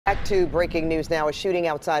Back to breaking news now. A shooting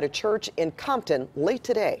outside a church in Compton late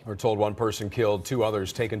today. We're told one person killed, 2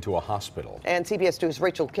 others taken to a hospital. And CBS 2's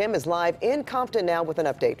Rachel Kim is live in Compton now with an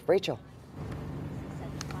update. Rachel.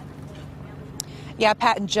 Yeah,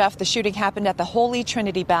 Pat and Jeff, the shooting happened at the Holy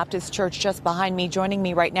Trinity Baptist Church just behind me. Joining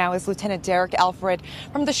me right now is Lieutenant Derek Alfred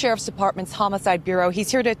from the Sheriff's Department's Homicide Bureau.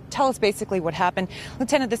 He's here to tell us basically what happened.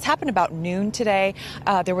 Lieutenant, this happened about noon today.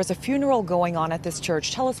 There was a funeral going on at this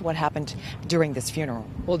church. Tell us what happened during this funeral.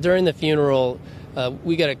 Well, during the funeral,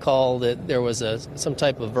 we got a call that there was some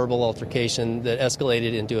type of verbal altercation that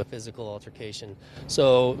escalated into a physical altercation.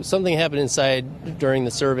 So something happened inside during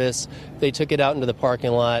the service. They took it out into the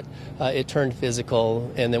parking lot. It turned physical,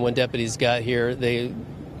 and then when deputies got here, the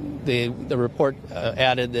report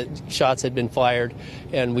added that shots had been fired,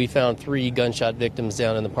 and we found 3 gunshot victims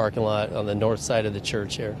down in the parking lot on the north side of the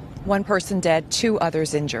church here. 1 person dead, 2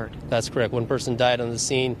 others injured. That's correct. 1 person died on the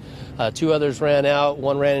scene. 2 others ran out.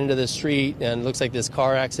 1 ran into the street, and it looks like this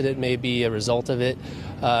car accident may be a result of it.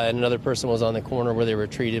 And another person was on the corner where they were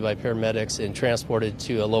treated by paramedics and transported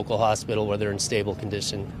to a local hospital where they're in stable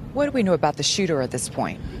condition. What do we know about the shooter at this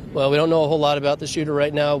point? Well, we don't know a whole lot about the shooter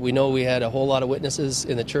right now. We know we had a whole lot of witnesses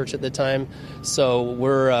in the church at the time, so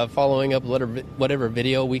we're following up whatever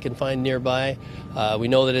video we can find nearby. We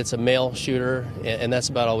know that it's a male shooter, and that's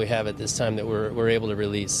about all we have at this time that we're able to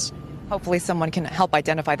release. Hopefully someone can help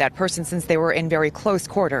identify that person since they were in very close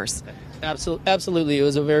quarters. Absolutely. It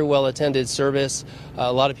was a very well-attended service.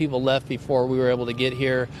 A lot of people left before we were able to get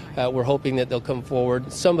here. We're hoping that they'll come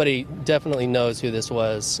forward. Somebody definitely knows who this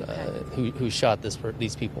was, who shot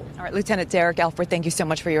these people. All right, Lieutenant Derek Alfred, thank you so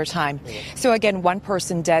much for your time. So again, 1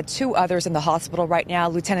 person dead, 2 others in the hospital right now.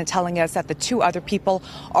 Lieutenant telling us that the 2 other people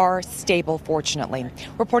are stable, fortunately.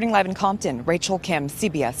 Reporting live in Compton, Rachel Kim,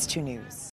 CBS 2 News.